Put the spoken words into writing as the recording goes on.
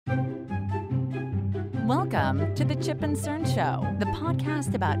Welcome to the Chip and Cern Show, the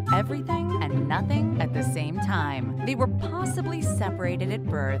podcast about everything and nothing at the same time. They were possibly separated at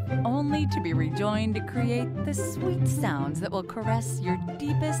birth, only to be rejoined to create the sweet sounds that will caress your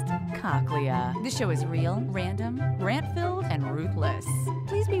deepest cochlea. This show is real, random, rant-filled, and ruthless.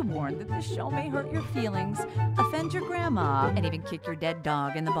 Please be warned that this show may hurt your feelings, offend your grandma, and even kick your dead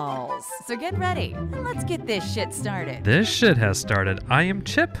dog in the balls. So get ready, and let's get this shit started. This shit has started. I am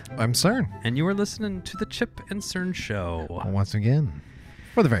Chip. I'm Cern. And you are listening to the Chip and Cern Show. Once again,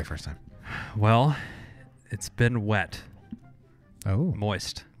 for the very first time. Well, it's been wet. Oh.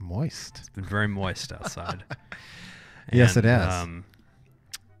 Moist. Moist. It's been very moist outside. Yes, it has.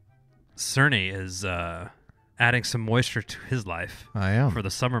 Cerny is adding some moisture to his life. I am. For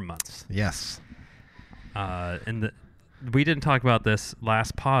the summer months. Yes. We didn't talk about this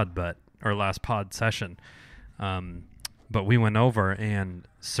last pod session. But we went over, and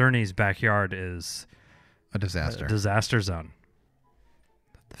Cerny's backyard is a disaster. A disaster zone.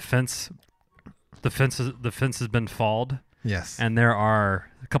 The fence has been falled. Yes. And there are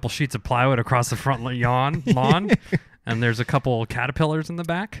a couple sheets of plywood across the front lawn, and there's a couple caterpillars in the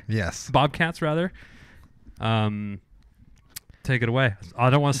back. Yes. Bobcats, rather. Take it away. I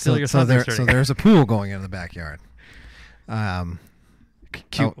don't want to steal your thunder. So there's a pool going in the backyard.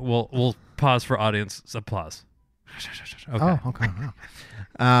 We'll pause for audience applause. Okay. Oh, okay.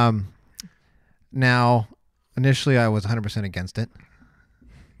 Now, initially, I was 100% against it.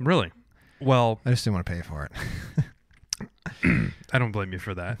 Really? Well, I just didn't want to pay for it. I don't blame you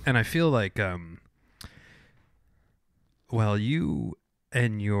for that. And I feel like, you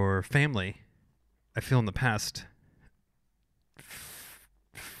and your family, I feel in the past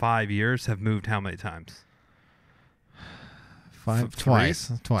 5 years have moved how many times?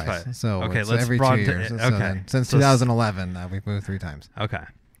 Twice. So okay, it's let's every 2 years. Since 2011, we've moved 3 times. Okay.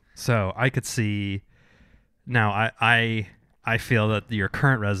 So I could see now. I feel that your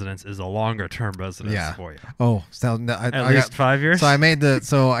current residence is a longer term residence for you. Oh, so at least 5 years.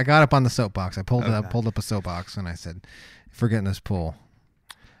 So I got up on the soapbox. I pulled up a soapbox, and I said, "If we're getting this pool,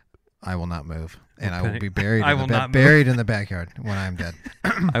 I will not move, and I will be buried. Buried in the backyard when I am dead.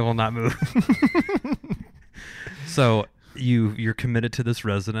 I will not move." So you're committed to this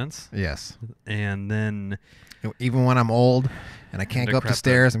residence. Yes. And then even when I'm old and I can't go up the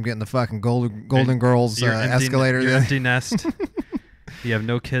stairs, I'm getting the fucking Golden Girls escalator. Your empty nest. You have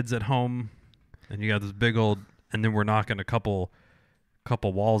no kids at home, and you got this big old. And then we're knocking a couple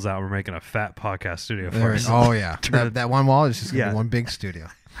walls out. We're making a fat podcast studio for us. Oh yeah, that one wall is just gonna be one big studio.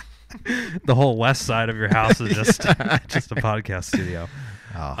 The whole west side of your house is just just a podcast studio.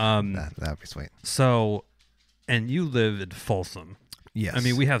 Oh, that'd be sweet. So. And you live in Folsom. Yes. I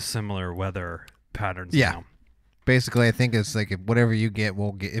mean, we have similar weather patterns now. Basically, I think it's like whatever you get,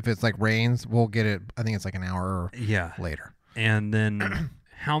 we'll get. If it's like rains, we'll get it. I think it's like an hour later. And then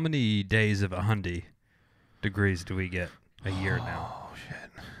how many days of 100 degrees do we get a year now? Oh, shit.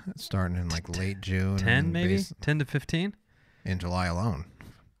 It's starting in like late June. 10 maybe? 10 to 15? In July alone.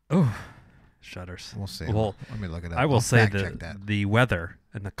 Oh, shudders. We'll see. Well, let me look it up. I will say that the weather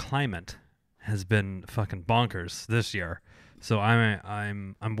and the climate has been fucking bonkers this year, so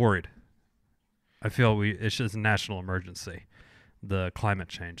I'm worried. I feel it's just a national emergency, the climate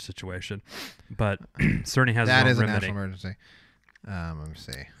change situation. But Cerny has his own remedy. That is a national emergency. Let me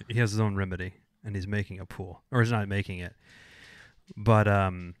see. He has his own remedy, and he's making a pool, or he's not making it. But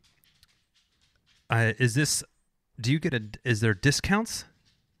is there discounts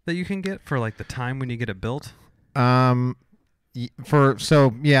that you can get for like the time when you get it built?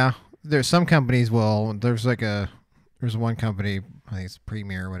 There's some companies there's one company, I think it's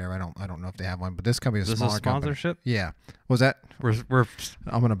Premier or whatever. I don't know if they have one, but this company is a smaller company. Is this a sponsorship? Yeah. Was that?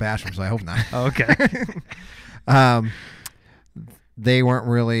 I'm gonna bash them, so I hope not. Oh, okay. They weren't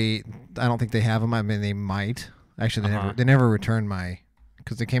really. I don't think they have them. I mean, they might. Actually, they never returned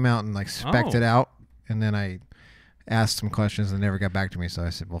because they came out and like spec'd it out, and then I asked some questions and they never got back to me. So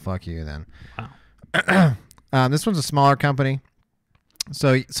I said, "Well, fuck you then." Wow. This one's a smaller company.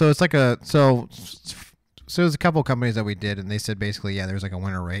 So it's like so there's a couple of companies that we did, and they said basically, there's like a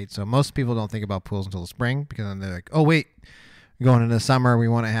winter rate. So most people don't think about pools until the spring, because then they're like, oh wait, going into the summer, we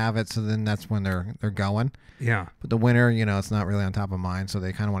want to have it. So then that's when they're going. Yeah. But the winter, it's not really on top of mind. So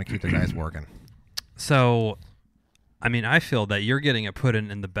they kind of want to keep the guys working. So, I mean, I feel that you're getting it put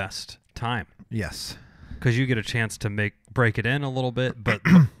in the best time. Yes. Because you get a chance to break it in a little bit, but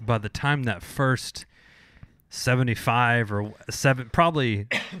by the time that first 75 or 7, probably,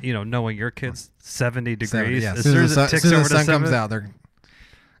 knowing your kids, 70 degrees. 70, yeah. As soon as the sun comes out,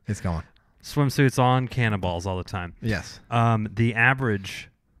 it's going. Swimsuits on, cannonballs all the time. Yes. The average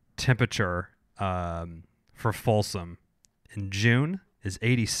temperature for Folsom in June is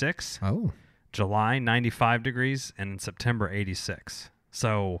 86. Oh. July 95 degrees, and in September 86.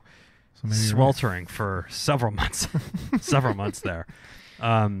 So maybe you're sweltering for several months. Several months there.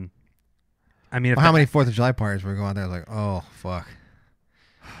 I mean, if how many 4th of July parties were going there? Like, oh, fuck.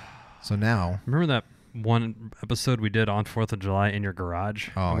 So now. Remember that one episode we did on 4th of July in your garage?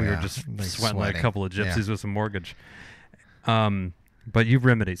 Oh, we yeah. were just Like sweating like a sweating. couple of gypsies Yeah. with some mortgage. But you've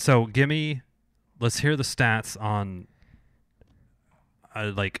remedied. So let's hear the stats on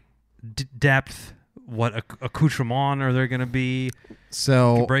like depth, what accoutrement are there going to be?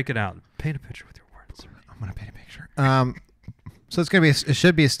 So Break it out. Paint a picture with your words. I'm going to paint a picture. So it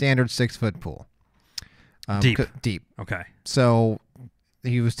should be a standard 6-foot pool. Deep. Deep. Okay. So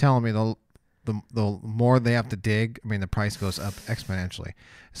he was telling me the more they have to dig, I mean, the price goes up exponentially,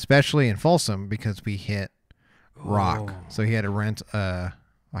 especially in Folsom because we hit rock. Oh. So he had to rent a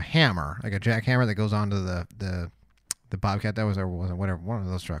hammer, like a jackhammer that goes onto the Bobcat that was or wasn't whatever one of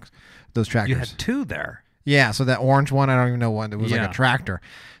those trucks, those tractors. You had two there. Yeah, so that orange one, I don't even know what it was, like Yeah. a tractor.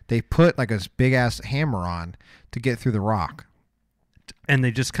 They put like this big ass hammer on to get through the rock. And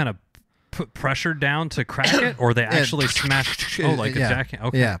they just kind of put pressure down to crack it, or they actually smashed. Oh, like yeah. a jackhammer.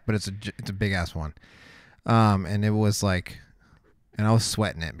 Okay. Yeah, but it's a big ass one. And it was like, and I was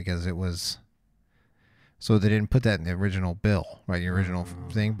sweating it because it was. So they didn't put that in the original bill, right? The original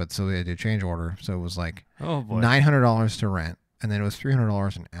thing, but so they did change order. So it was like Oh boy. $900 to rent, and then it was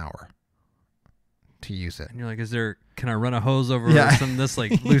 $300 an hour to use it. And you're like, can I run a hose over Yeah. some of this,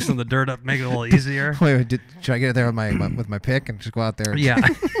 like loosen the dirt up, make it a little easier? Wait, should I get it there with my pick and just go out there? Yeah.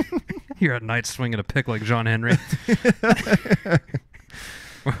 You're at night swinging a pick like John Henry.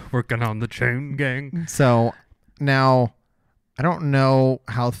 Working on the chain gang. So now, I don't know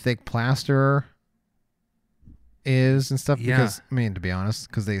how thick plaster is and stuff Yeah. because I mean, to be honest,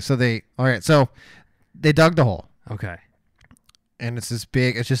 because all right, so they dug the hole Okay. and it's this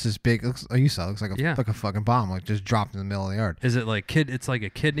big. It's just this big. It looks like Yeah. a fucking bomb, like just dropped in the middle of the yard. Is it like it's like a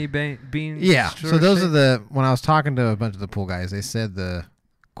kidney bean? Yeah. sort So of those shape? are when I was talking to a bunch of the pool guys, they said the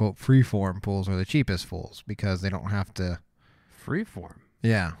quote freeform pools are the cheapest pools because they don't have to. Freeform.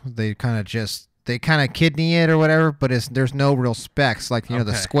 Yeah, they kind of kidney it or whatever, but there's no real specs like the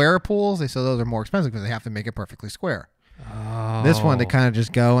Okay. square pools. They say those are more expensive because they have to make it perfectly square. Oh. This one they kind of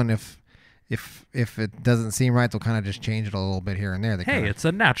just go, and if it doesn't seem right, they'll kind of just change it a little bit here and there. They Hey, kinda, it's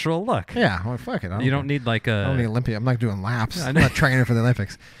a natural look. yeah, well, fuck it. You don't need like I don't need a, Olympia. I'm not doing laps. Yeah, I I'm know. not training for the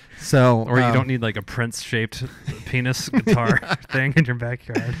Olympics. So or you don't need like a Prince-shaped penis guitar thing in your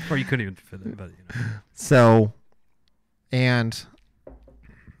backyard, or you couldn't even fit it. But you know. So, and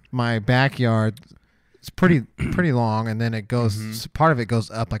my backyard is pretty long, and then it goes. Part of it goes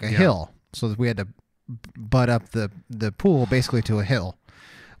up like a Yeah. hill, so that we had to butt up the pool basically to a hill,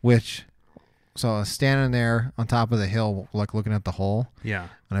 which. So I was standing there on top of the hill, like looking at the hole, Yeah.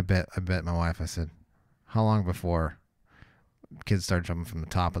 and I bet my wife. I said, "How long before kids start jumping from the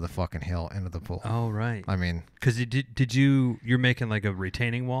top of the fucking hill into the pool?" Oh right. I mean, Because you're making like a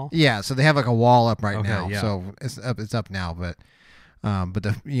retaining wall. yeah. So they have like a wall up right Okay, now. yeah. So it's up now, but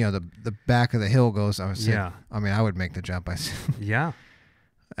the back of the hill goes. I was Yeah. I mean, I would make the jump. I said, Yeah.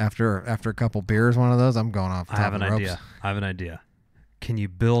 after a couple beers, one of those, I'm going off the I top have of an the ropes. idea. I have an idea. Can you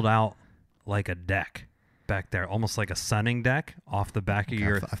build out like a deck back there, almost like a sunning deck off the back of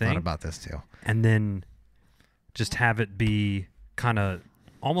your I thing, thought about this too. and then just have it be kind of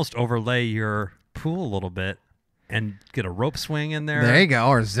almost overlay your pool a little bit, and get a rope swing in there. There you go,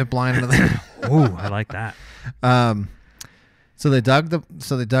 or zip line into the. Ooh, I like that. So they dug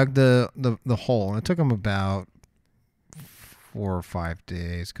the hole, and it took them about 4 or 5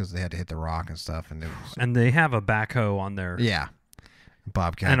 days because they had to hit the rock and stuff, and it was And they have a backhoe on there. yeah,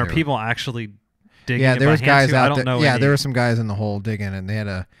 Bobcat. And are they were- people actually digging? Yeah, it there by was hand guys too? out I don't there. know. Yeah, any- there were some guys in the hole digging, and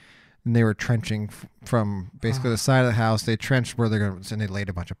they were trenching from basically the side of the house. They trenched where they're going, and they laid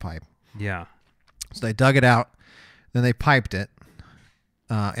a bunch of pipe. Yeah. So they dug it out, then they piped it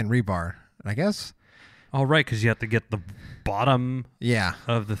in rebar. And I guess, Oh, right, because you have to get the bottom yeah,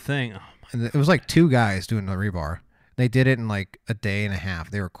 of the thing. and it was like 2 guys doing the rebar. They did it in like a day and a half.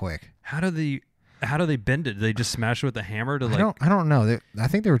 They were quick. How do they bend it? Do they just smash it with a hammer to like? I don't know. I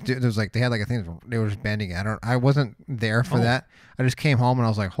think they were. There was like they had like I think they were just bending it. I wasn't there for Oh. that. I just came home and I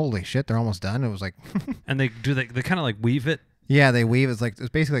was like, holy shit, they're almost done. It was like, And they kind of like weave it. yeah, they weave. It's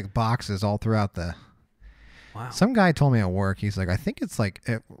basically like boxes all throughout the. Wow. Some guy told me at work. He's like, I think it's like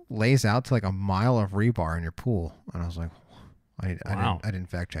it lays out to like a mile of rebar in your pool. And I was like, Wow. I didn't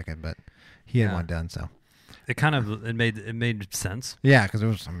fact check it, but he had Yeah. one done. So It kind of it made sense. yeah, because there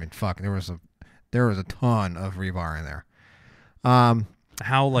was there was a ton of rebar in there.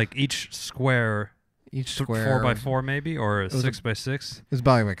 How like each square? Each square 4x4 maybe, or a 6x6? It was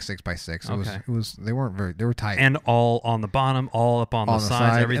probably like 6x6. Okay. It was. They weren't very. They were tight. And all on the bottom, all up on the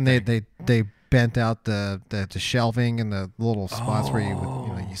sides, everything. And they bent out the shelving and the little spots where you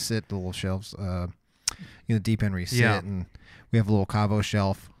would, you sit, the little shelves. The deep end where you sit, and we have a little Cavo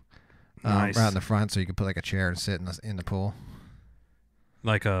shelf Nice. right in the front, so you can put like a chair and sit in the pool.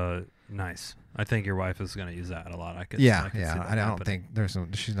 Like a nice. I think your wife is going to use that a lot. I could. Yeah, I could see yeah. that I don't happening.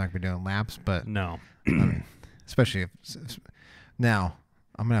 think she's not gonna be doing laps, but No. I mean, especially if now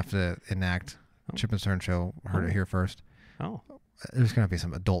I'm gonna have to enact Chip and Cern show. Heard it here first. Oh. There's gonna be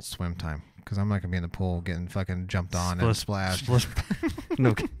some adult swim time because I'm not gonna be in the pool getting fucking jumped on and splashed.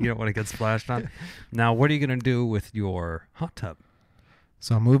 No, you don't want to get splashed on. Now, what are you going to do with your hot tub?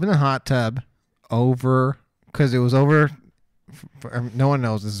 So I'm moving the hot tub over because it was over. No one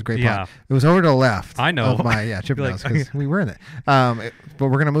knows this is a great. Yeah. It was over to the left. I know. Of my Chip You're knows like, because we were in it. But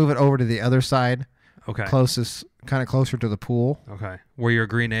we're gonna move it over to the other side. Okay. Kind of closer to the pool. Okay. Where your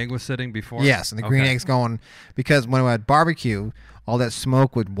green egg was sitting before? Yes, and the green egg's going because when we had barbecue, all that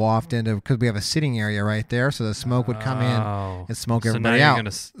smoke would waft into because we have a sitting area right there, so the smoke would come in and smoke everybody now out. You're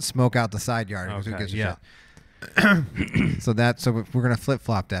gonna smoke out the side yard. Okay, Who gives a yeah. shit? So we're gonna flip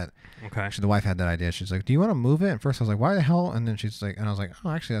flop that. Okay. Actually, the wife had that idea. She's like, "Do you want to move it?" And first, I was like, "Why the hell?" And then she's like, and I was like, "Oh,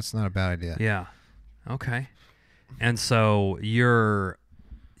 actually, that's not a bad idea." Yeah. Okay. And so you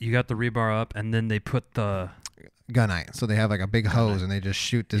got the rebar up, and then they put the gunite. So they have like a big hose, and they just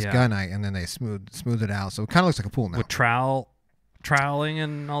shoot this gunite, and then they smooth it out. So it kind of looks like a pool now. with troweling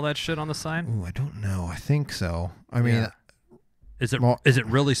and all that shit on the side. Ooh, I don't know. I think so. I mean, is it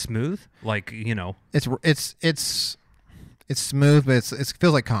really smooth? Like it's smooth, but it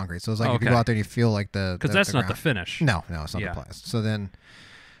feels like concrete. So it's like if you go out there and you feel like because that's not the finish. No, it's not the plastic. So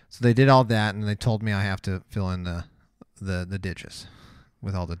they did all that, and they told me I have to fill in the ditches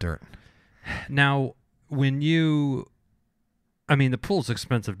with all the dirt. Now, the pool's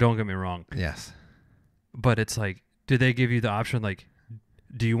expensive. Don't get me wrong. Yes, but it's like, do they give you the option? Like,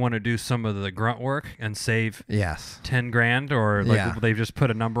 do you want to do some of the grunt work and save $10,000, or like they just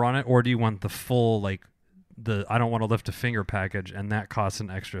put a number on it, or do you want the full I don't want to lift a finger package, and that costs an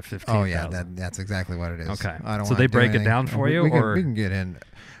extra $15,000? Oh yeah, that's exactly what it is. Okay, I don't so they break it down for you, or we can get in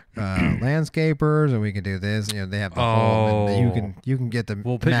landscapers, or we can do this. They have the whole. And you can get the.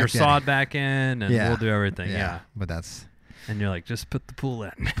 We'll put your sod back in, and we'll do everything. Yeah, but that's. And you're like, just put the pool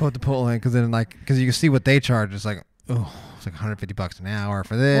in. Put the pool in, because because you can see what they charge. It's like, it's like $150 an hour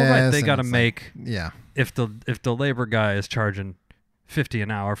for this. Well, right, they got to make. Like, If the labor guy is charging $50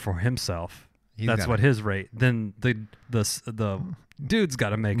 an hour for himself. That's what his rate. Then the dude's got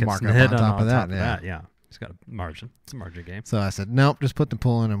to make it mark up on top of that. Yeah, he's got a margin. It's a margin game. So I said, nope, just put the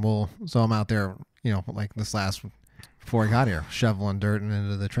pool in, and So I'm out there, like before I got here, shoveling dirt and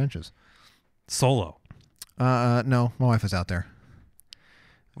into the trenches. Solo. No, my wife was out there.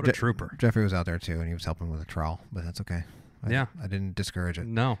 What a trooper. Jeffrey was out there too, and he was helping with a trowel, but that's okay. I didn't discourage it.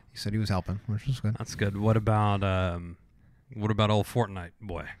 No, he said he was helping, which was good. That's good. What about old Fortnite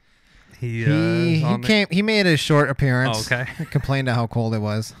boy? He came. He made a short appearance. Oh, okay. Complained about how cold it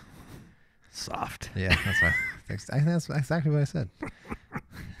was. Soft. Yeah, that's right. That's exactly what I said.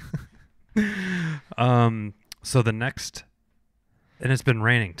 So the next, and it's been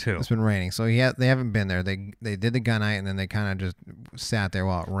raining too. It's been raining, so they haven't been there. They did the gunite, and then they kind of just sat there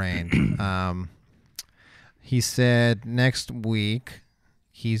while it rained. He said next week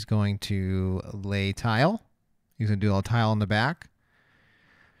he's going to lay tile. He's going to do a tile in the back.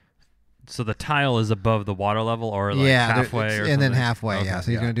 So the tile is above the water level, or halfway, or and something? then halfway. Okay, So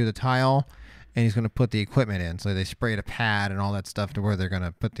he's going to do the tile, and he's going to put the equipment in. So they sprayed a pad and all that stuff to where they're going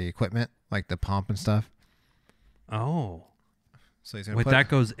to put the equipment, like the pump and stuff. Oh, so he's going to that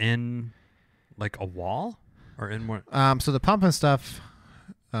goes in like a wall, or in more. So the pump and stuff,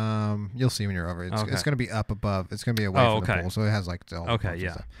 you'll see when you're over. It's going to be up above. It's going to be away from the pool, so it has like all the pumps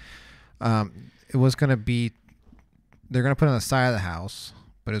and stuff. It was going to be. They're going to put it on the side of the house.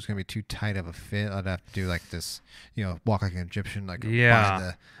 But it was going to be too tight of a fit. I'd have to do like this, walk like an Egyptian, like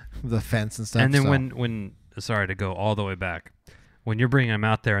by the fence and stuff. And then when sorry to go all the way back, when you're bringing them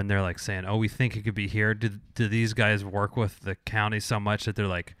out there and they're like saying, "Oh, we think it could be here," do these guys work with the county so much that they're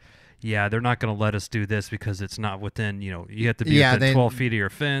like, "Yeah, they're not going to let us do this because it's not within, you have to be within 12 feet of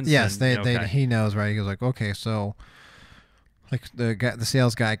your fence." Yes, he knows, right? He goes like, "Okay, so." Like the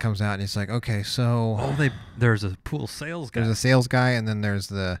sales guy comes out and he's like, okay, so there's a pool sales guy. There's a sales guy, and then there's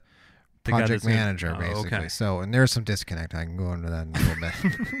the project manager, basically. Okay. So, and there's some disconnect. I can go into that in a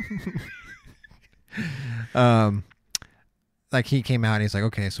little bit. like he came out and he's like,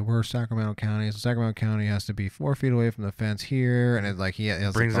 okay, so we're Sacramento County. So Sacramento County has to be 4 feet away from the fence here, and it's like he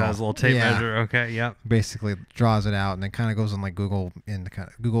has Brings like, out his little tape yeah. measure. Okay, yep. Basically draws it out and then kind of goes on like Google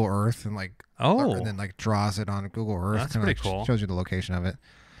Earth and like and then like draws it on Google Earth. That's kinda, pretty like, cool. Shows you the location of it.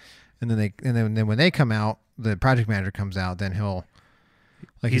 And then when they come out, the project manager comes out. Then he'll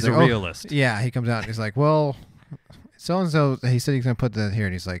like he's like, a realist. Yeah, he comes out and he's like, well, so and so. He said he's gonna put that here,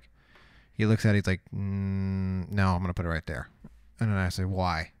 and he's like, he looks at it, he's like, no, I'm gonna put it right there. And then I say,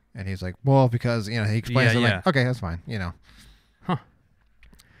 why? And he's like, well, because he explains. Yeah, like, okay, that's fine. Huh.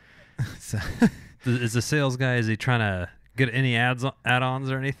 So Is the sales guy? Is he trying to get any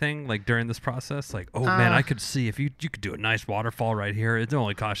add-ons or anything like during this process? Like, oh man, I could see if you could do a nice waterfall right here. It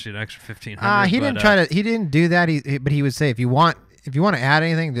only cost you an extra $1,500. He didn't try to. He didn't do that. But he would say if you want to add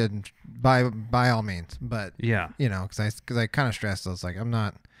anything, then by all means. But yeah, because I kind of stressed. I was like, I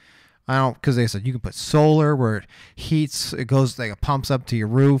don't, because they said you can put solar where it heats. It goes like it pumps up to your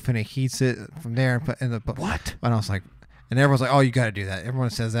roof and it heats it from there. And put in the what? And I was like, and everyone's like, oh, you got to do that. Everyone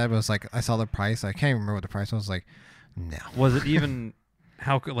says that, but it's like I saw the price. I can't even remember what the price was. I was like, no. Was it even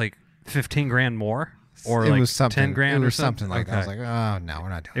like $15,000 more, or it like was something, $10,000 it was or something like that. I was Okay. like, oh no, we're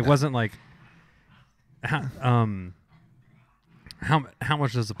not doing It that. wasn't like how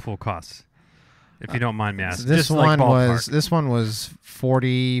much does the pool cost? If you don't mind me asking. This Just like this ballpark. one was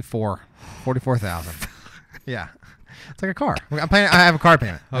 44,000. Yeah, it's like a car. I have a car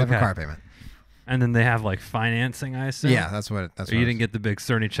payment. I have a Okay. car payment. And then they have like financing, I assume. Yeah, that's what. Or you didn't get the big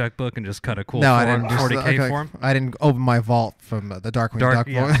Cerny checkbook and just cut a cool No, I didn't. 40K for him. I didn't open my vault from the Darkwing Duck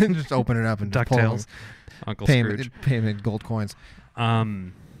yeah. and just open it up and just pull DuckTales, Uncle payment, Scrooge. payment gold coins. Wow.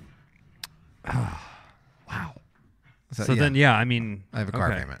 So yeah, then, yeah, I mean, I have a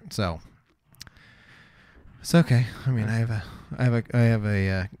car okay. payment, so it's okay. I mean, I have a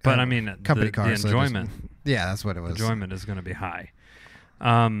But I mean, company the car. so enjoyment, yeah, that's what it was. enjoyment is going to be high.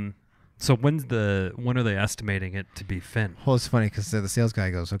 So when are they estimating it to be fin? Well, it's funny because the sales guy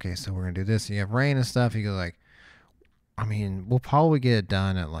goes, okay, so we're gonna do this. And you have rain and stuff. He goes like, I mean, we'll probably get it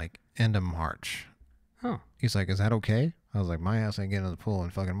done at like end of March. Oh, He's like, is that okay? I was like, my house ain't getting in the pool in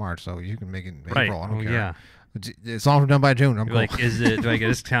fucking March, so you can make it in right. April. I don't care. Yeah. It's all done by June. I'm You're cool. like, do I get a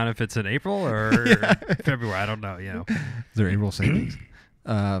discount if it's in April or February? I don't know. Is there April savings?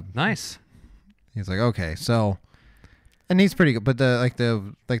 Nice. He's like, okay, so, and he's pretty good, but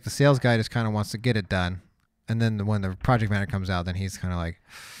the sales guy just kind of wants to get it done, and then when the project manager comes out, then he's kind of like,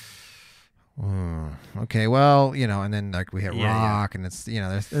 okay, well, and then like we hit rock, and it's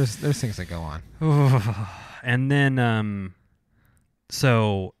there's things that go on. And then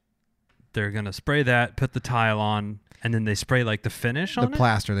so they're gonna spray that, put the tile on, and then they spray like the finish on The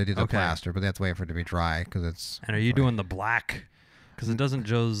plaster, they do the Okay. plaster, but that's wait for it to be dry because it's. And are you doing the black? Because it doesn't.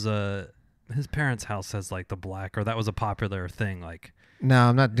 Joe's his parents' house has like the black, or that was a popular thing. Like No,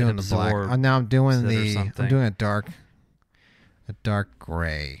 I'm not doing the black. absorbs Now I'm doing it or I'm something. doing a dark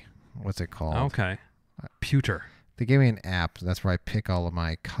gray. What's it called? okay, pewter. They gave me an app. That's where I pick all of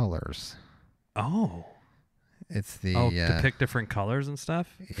my colors. Oh, It's the to pick different colors and stuff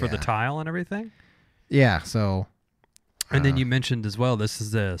for the yeah. tile and everything. yeah. So. And then you mentioned as well, this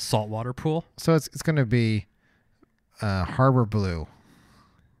is the saltwater pool. So it's going to be Harbor Blue.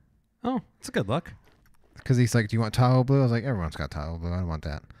 Oh, it's a good look. Because he's like, do you want Tahoe Blue? I was like, everyone's got Tahoe Blue. I don't want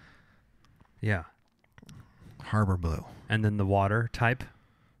that. Yeah. Harbor Blue. And then the water type.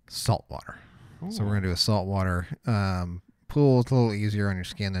 Saltwater. So Ooh. we're going to do a saltwater pool. It's a little easier on your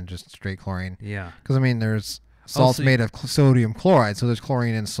skin than just straight chlorine. Yeah. Because, I mean, there's salt's so made of sodium chloride. So there's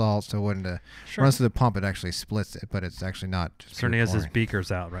chlorine in salt. So when it Sure. runs through the pump, it actually splits it. But it's actually not just pure Cerny has his chlorine.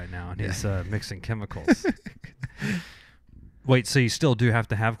 beakers out right now, and Yeah. he's mixing chemicals. Wait, so you still do have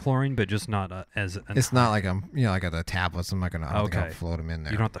to have chlorine, but just not as an It's not like I'm, like at the tablets. I'm not going to Okay. float them in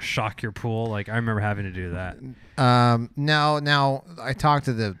there. You don't have to shock your pool. Like I remember having to do that. Now I talked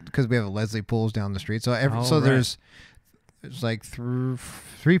to because we have Leslie pools down the street. So Oh, right. there's like three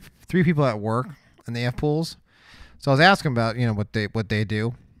people at work and they have pools. So I was asking about what they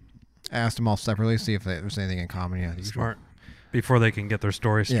do. I asked them all separately, see if there's anything in common. Yeah, the usual. Smart. Before they can get their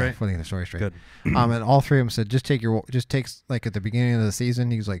story straight. Yeah, before they get the story straight. Good. And all three of them said just takes like at the beginning of the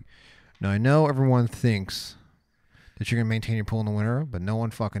season. He's like, now I know everyone thinks that you're gonna maintain your pool in the winter, but no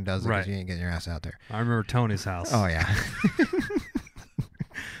one fucking does it because Right. you ain't getting your ass out there. I remember Tony's house. Oh yeah.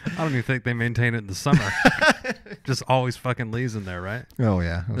 I don't even think they maintain it in the summer. Just always fucking leaves in there, right? Oh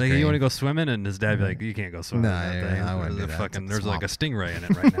yeah. Like you want to go swimming, and his dad be like, "You can't go swimming." Nah, in that yeah, thing. I wouldn't There's do a that. fucking, It's there's like a swamp. stingray in it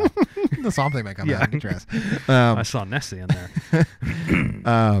right now. The swamp thing might come Yeah. out. Dress. I saw Nessie in there.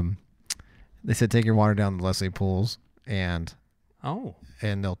 They said take your water down to Leslie pools and Oh,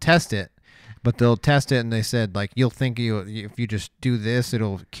 they'll test it, But they'll test it, and they said like you'll think if you just do this,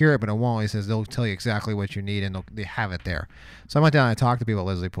 it'll cure it, but it won't. He says they'll tell you exactly what you need, and they have it there. So I went down and I talked to people at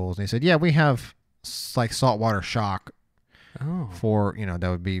Leslie Pools, and they said, yeah, we have like saltwater shock. Oh. For that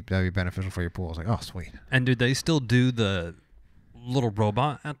would be beneficial for your pool. I was like, oh sweet. And do they still do the little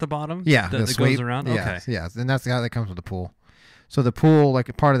robot at the bottom? Yeah, that goes around. Yeah, okay. yeah, and that's how that comes with the pool. So the pool,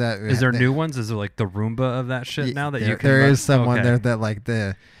 like part of that, is there new ones? Is there like the Roomba of that shit now that you can? There is someone there that like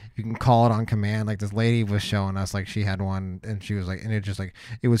you can call it on command. Like this lady was showing us, like she had one, and she was like, and it just like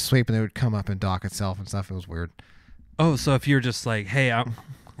it would sweep and it would come up and dock itself and stuff. It was weird. Oh, so if you're just like, hey,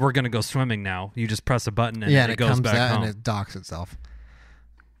 we're gonna go swimming now, you just press a button and and it goes comes back out home. and it docks itself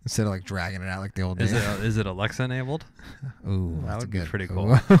instead of like dragging it out like the old days. Is it Alexa enabled? Ooh, that that's would be good. pretty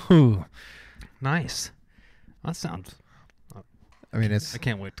cool. Ooh. Nice. That sounds. I mean, it's. I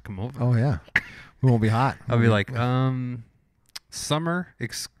can't wait to come over. Oh yeah, we won't be hot. I'll be like, summer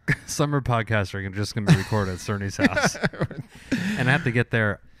podcast are just gonna be recorded at Cerny's house, and I have to get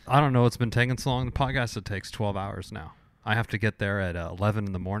there. I don't know. It's been taking so long. The podcast it takes 12 hours now. I have to get there at 11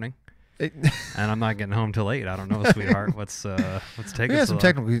 in the morning, and I'm not getting home till 8. I don't know, sweetheart. What's taking? We had some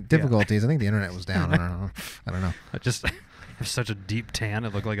technical difficulties. I think the internet was down. I don't know. I just have such a deep tan.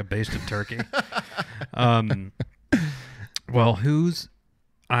 It looked like a basted turkey. Well,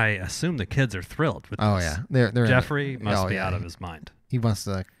 I assume the kids are thrilled with Oh this. yeah, they're Jeffrey must be out of his mind. He wants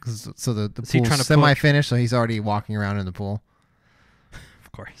to. So the Is he pool's trying to semi-finished, so he's already walking around in the pool.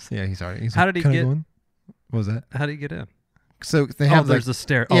 Of course. Yeah, he's already. How did he get? What was that? How did he get in? So they have there's a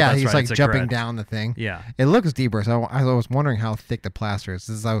stair. Oh, yeah, that's he's right. like It's a jumping grid. down the thing. Yeah. It looks deeper. So I was wondering how thick the plaster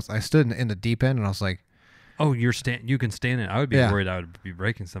is. I stood in the deep end and I was like, Oh, you can stand in. I would be Yeah. worried I would be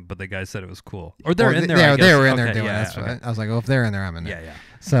breaking something, but the guy said it was cool. Or they're in there. They I guess. were in there Okay, doing yeah, that's okay. what I was like, oh, if they're in there, I'm in there. Yeah, yeah.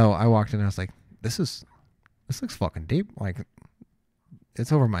 So I walked in and I was like, this looks fucking deep. Like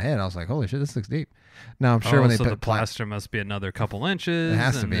it's over my head. I was like, holy shit, this looks deep. Now I'm sure when they so put the plaster must be another couple inches. it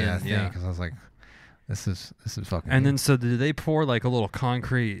has to and be, then, I think, because I was like, this is fucking. And deep. then, so did they pour like a little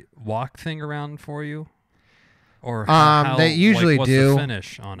concrete walk thing around for you, or they usually what's do. the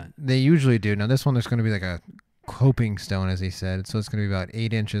finish on it? They usually do. Now this one, there's going to be like a coping stone, as he said. So it's going to be about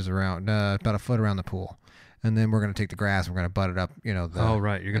 8 inches around, about a foot around the pool. And then we're going to take the grass. We're going to butt it up. Oh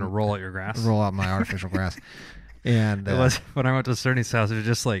right, you're going to roll out your grass. Roll out my artificial grass. And it was when I went to Cerny's house. It was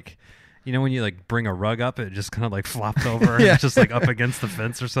just like, when you like bring a rug up, it just kind of like flopped over and it's just like up against the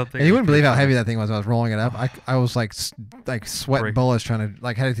fence or something. And you wouldn't believe how heavy that thing was. I was rolling it up. I was like sweating bullets trying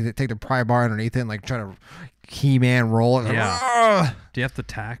to had to take the pry bar underneath it and like try to He-Man roll it. Yeah. Do you have to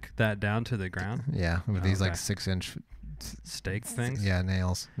tack that down to the ground? Yeah, with these like 6-inch stake things. Yeah,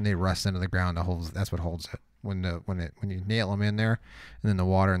 nails. And they rust into the ground. That's what holds it. When you nail them in there, and then the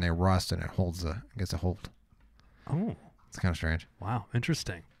water and they rust and it gets a hold. Oh, it's kind of strange. Wow,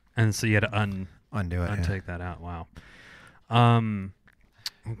 interesting. And so you had to undo it, untake that out. Wow. Okay, I'm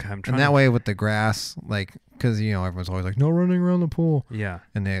trying. And that way with the grass, like, because everyone's always like, no running around the pool. Yeah.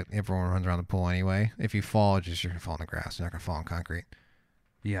 And everyone runs around the pool anyway. If you fall, you're gonna fall in the grass. You're not gonna fall in concrete.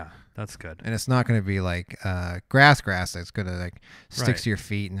 Yeah, that's good. And it's not gonna be like grass that's gonna like stick Right. to your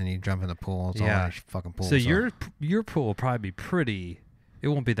feet and then you jump in the pool. It's all in your fucking pool. So your pool will probably be pretty. It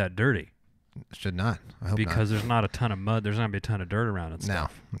won't be that dirty. It should not. I hope because not. there's not a ton of mud. There's not gonna be a ton of dirt around and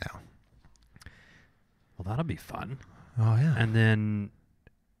stuff. No. Well, that'll be fun. Oh yeah. And then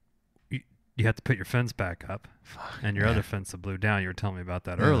you have to put your fence back up, and your other fence that blew down. You were telling me about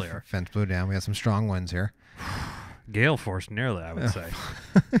that earlier. Fence blew down. We had some strong winds here. Gale force nearly, I would say.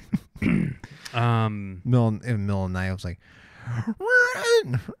 Middle of the night, I was like,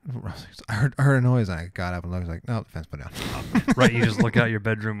 run! I heard a noise, and I got up and looked. I was like, no, the fence blew down. Right, you just look out your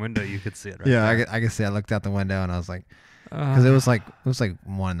bedroom window, you could see it. Right. Yeah, there. I could see. I looked out the window, and I was like, because it was like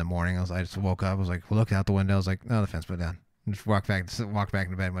 1 a.m. I just woke up. I was like, looked out the window. I was like, no, the fence blew down. And just walked back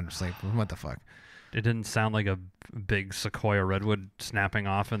into bed and went to sleep. What the fuck? It didn't sound like a big sequoia redwood snapping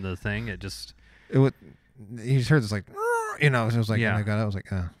off in the thing. You just heard this like, it was like, yeah. and I got up, I was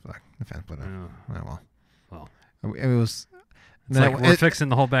like, oh, fuck, the fence blew down. Oh, well. It was. It's like we're fixing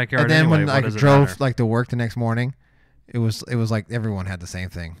the whole backyard. And then anyway, when I does it drove matter? like to work the next morning, it was like everyone had the same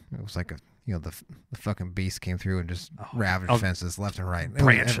thing. It was like the fucking beast came through and just ravaged fences left and right.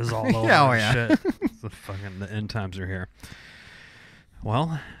 Branches all over. Yeah, and shit. The end times are here.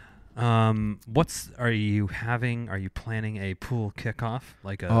 Well, are you planning a pool kickoff,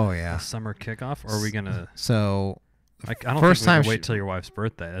 like a summer kickoff, or are we gonna? So, I don't first think we time can wait till your wife's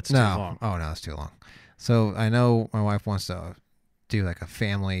birthday. That's too no. long. Oh no, it's too long. So I know my wife wants to do like a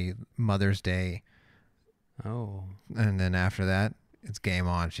family Mother's Day. Oh. And then after that, it's game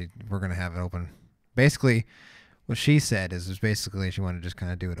on. We're gonna have it open. Basically, what she said is basically she wanted to just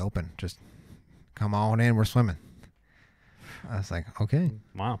kind of do it open, just come on in, we're swimming. I was like, okay.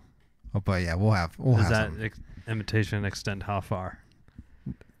 Wow. Oh, but yeah, we'll have Does that some invitation extend how far?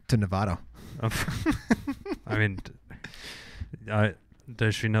 to Nevada. I mean,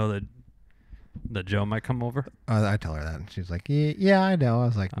 does she know that Joe might come over? I tell her that, and she's like, yeah, I know. I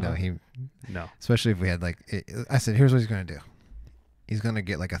was like, no. Especially if we had I said, here's what he's gonna do. He's gonna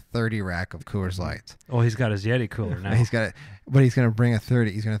get like a 30 rack of Coors Lights. Oh, he's got his Yeti cooler now. He's gonna bring a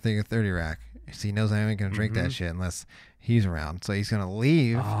 30. He's gonna take a 30 rack. So he knows I ain't gonna drink that shit unless he's around. So he's gonna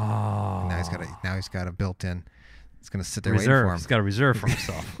leave. Oh. Now he's got a built-in. It's gonna sit there reserve. waiting for him. He's got a reserve for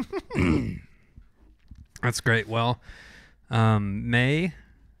himself. That's great. Well, May.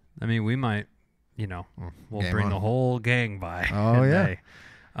 I mean, we might. We'll bring the whole gang by. Oh yeah.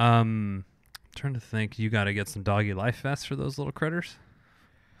 May. Trying to think. You got to get some doggy life vests for those little critters.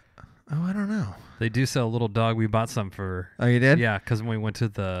 Oh, I don't know. They do sell a little dog. We bought some for. Oh, you did? Yeah, because when we went to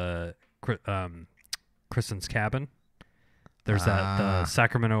the Kristen's cabin, there's the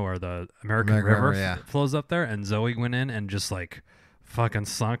Sacramento or the American River flows up there, and Zoe went in and just like fucking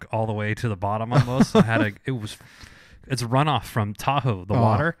sunk all the way to the bottom almost. It's runoff from Tahoe, the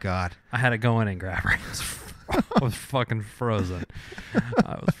water. God. I had to go in and grab her. I was fucking frozen.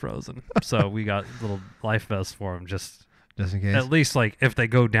 I was frozen. So we got little life vests for them just in case. At least like if they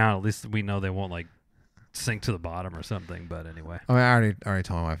go down, at least we know they won't like sink to the bottom or something. But anyway. I mean, I already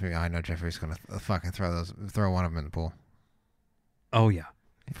told my wife. I know Jeffrey's gonna fucking throw one of them in the pool. Oh yeah,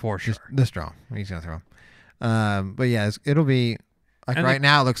 for sure. Just this strong. He's gonna throw them. But yeah, it'll be like and right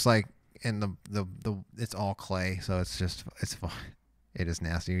now. It looks like in the it's all clay, so it's fun. It is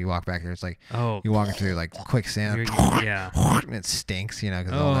nasty. You walk back there, it's like you walk into like quicksand. Yeah, and it stinks,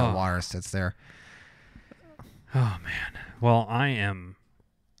 because all that water sits there. Oh man. Well, I'm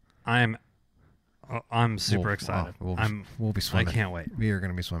super excited. We'll be swimming. I can't wait. We are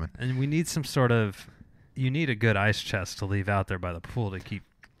going to be swimming. And we need some you need a good ice chest to leave out there by the pool to keep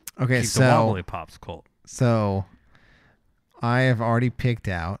the wobbly pops cold. So I have already picked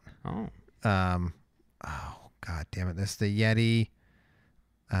out. Oh. God damn it. This is the Yeti.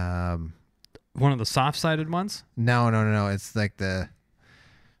 One of the soft-sided ones? No. It's like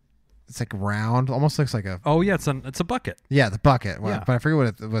it's like round. Almost looks like a. Oh yeah, it's a bucket. Yeah, the bucket. Yeah. But I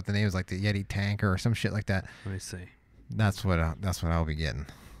forget what the name is, like the Yeti tanker or some shit like that. Let me see. That's what I'll be getting.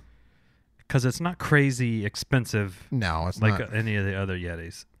 Because it's not crazy expensive. No, it's like not. Any of the other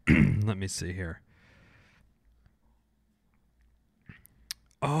Yetis. Let me see here.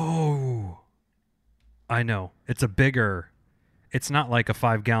 Oh, I know. It's a bigger. It's not like a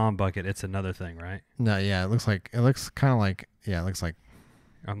 5-gallon bucket. It's another thing, right? No, yeah. It looks kind of like. Yeah, it looks like.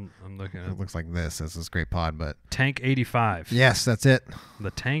 I'm looking at. It looks like this. This is great pod, but. Tank 85. Yes, that's it. The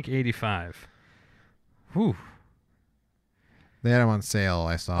Tank 85. Whew. They had them on sale.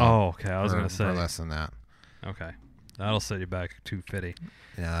 I saw. Oh, okay. I was gonna say for less than that. Okay, that'll set you back $250.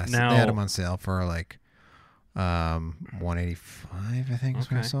 Yeah, they had them on sale for like $185. I think is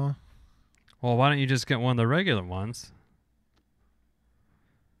what I saw. Well, why don't you just get one of the regular ones?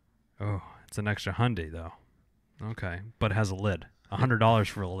 Oh, it's an extra $100 though. Okay, but it has a lid. $100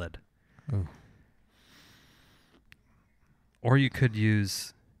 for a lid. Ooh. Or you could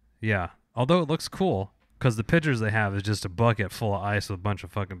use, although it looks cool, because the pictures they have is just a bucket full of ice with a bunch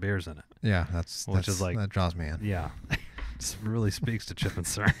of fucking beers in it. Yeah, that draws me in. Yeah, it really speaks to Chip and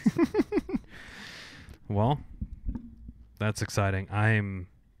Cern. Well, that's exciting.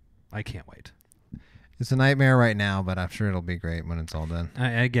 I can't wait. It's a nightmare right now, but I'm sure it'll be great when it's all done.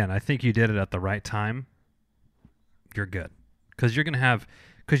 I think you did it at the right time. You're good. Because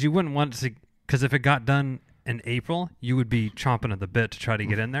you wouldn't want to, because if it got done in April, you would be chomping at the bit to try to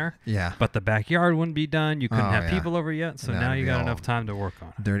get in there. Yeah. But the backyard wouldn't be done. You couldn't have people over yet. So now you got enough time to work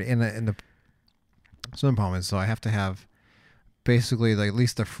on it. Dirty. So the problem is, so I have to have basically like at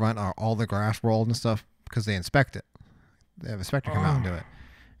least the front are all the grass rolled and stuff because they inspect it. They have an inspector come out and do it.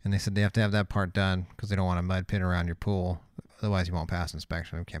 And they said they have to have that part done because they don't want a mud pit around your pool. Otherwise, you won't pass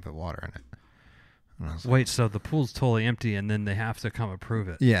inspection. We can't put water in it. Wait, so the pool's totally empty and then they have to come approve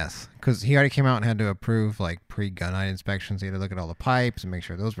it? Yes, because he already came out and had to approve like pre-gunite inspections. He had to look at all the pipes and make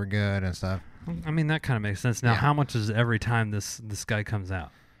sure those were good and stuff. I mean, that kind of makes sense. Now, how much is every time this guy comes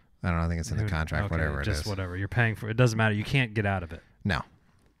out? I don't know. I think it's in the contract, whatever it is. Just whatever. You're paying for it. It doesn't matter. You can't get out of it. No.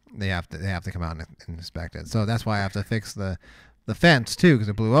 They have to come out and inspect it. So that's why I have to fix the fence, too, because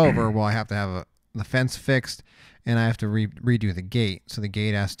it blew over. Well, I have to have the fence fixed, and I have to redo the gate. So the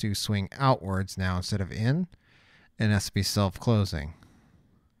gate has to swing outwards now instead of in, and it has to be self-closing.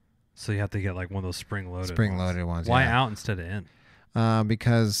 So you have to get like one of those spring-loaded ones. Why out instead of in?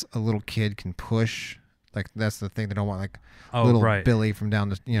 Because a little kid can push Like that's the thing they don't want, like Oh, little right. Billy from down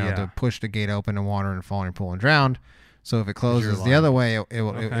the Yeah. to push the gate open and water and fall in your pool and drown. So if it closes the line. other way,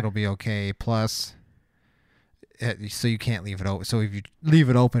 Okay. it'll be okay. Plus, so you can't leave it open. So if you leave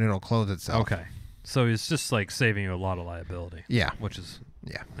it open, it'll close itself. Okay. So it's just like saving you a lot of liability. Yeah. Which is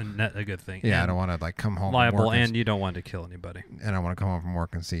Yeah. a good thing. Yeah. I And don't want to like come home liable, from work and you don't want to kill anybody. and I want to come home from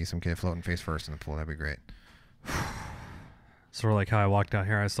work and see some kid floating face first in the pool. That'd be great. Sort of like how I walked out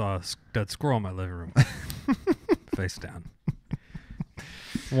here, I saw a dead squirrel in my living room, face down.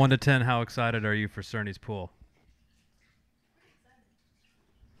 1 to 10, how excited are you for Cerny's pool?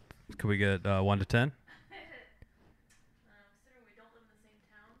 Could we get 1 to 10? Considering we don't live in the same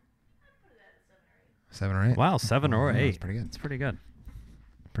town, I'd put it at a 7 or 8. 7 or 8. Wow, 7 or Oh, 8. That's pretty good. It's pretty good.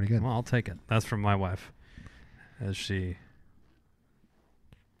 Pretty good. Well, I'll take it. That's from my wife, as she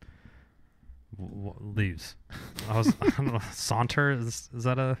leaves. I don't know, saunter? Is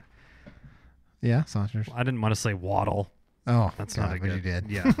that a... Yeah, Saunders. I didn't want to say waddle. Oh, That's God, not a but good... you did.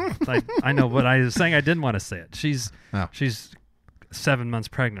 Yeah. I know, but I was saying I didn't want to say it. She's 7 months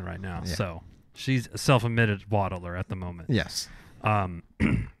pregnant right now, Yeah. so she's a self-admitted waddler at the moment. Yes. And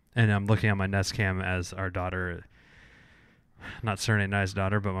I'm looking at my Nest Cam as our daughter, not Cern and I's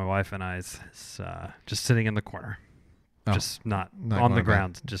daughter, but my wife and I's, is just sitting in the corner, Oh, just not not on going the to bed.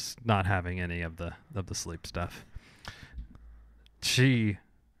 ground, just not having any of the sleep stuff. She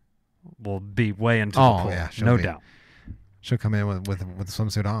will be way into the Oh, pool, yeah, she'll no be. doubt. She'll come in with the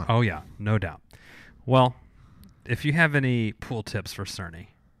swimsuit on. Oh yeah, no doubt. Well, if you have any pool tips for Cerny,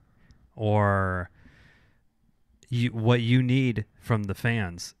 or what you need from the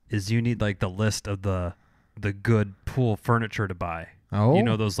fans is you need like the list of the good pool furniture to buy. Oh. You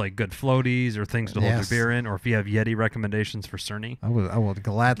know, those like good floaties or things to hold your Yes. beer in, or if you have Yeti recommendations for Cerny, I will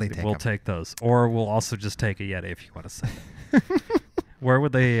gladly take we'll them. take those. Or we'll also just take a Yeti if you want to send it. Where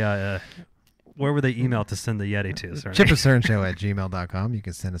would they email to send the Yeti to, Cerny? ChipandCernShow@gmail.com. You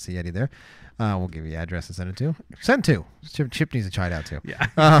can send us a Yeti there. We'll give you the address to send it to. Send to. Chip needs to try it out too.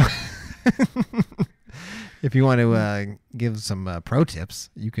 Yeah. If you want to give some pro tips,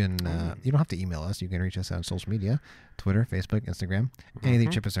 you can. You don't have to email us. You can reach us on social media, Twitter, Facebook, Instagram,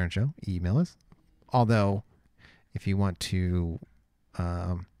 anything Chip and Cern Show. Email us. Although, if you want to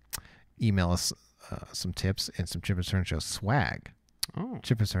email us some tips and some Chip and Cern Show swag, Oh.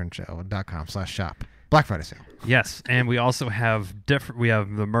 chipandcernshow.com/shop. Black Friday sale. Yes, and we also have we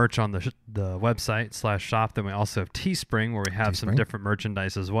have the merch on the website /shop. Then we also have Teespring, where we have some Teespring. different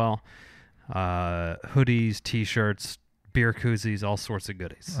merchandise as well. Hoodies, T-shirts, beer koozies, all sorts of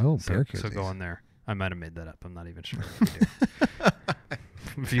goodies. Oh, so, beer So go koozies. on there. I might have made that up. I'm not even sure. If, we do.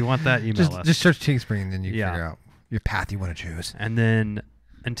 If you want that, email us. Just search Teespring, and then you can Yeah. figure out your path you want to choose. And then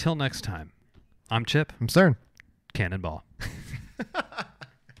until next time, I'm Chip. I'm Cern. Cannonball.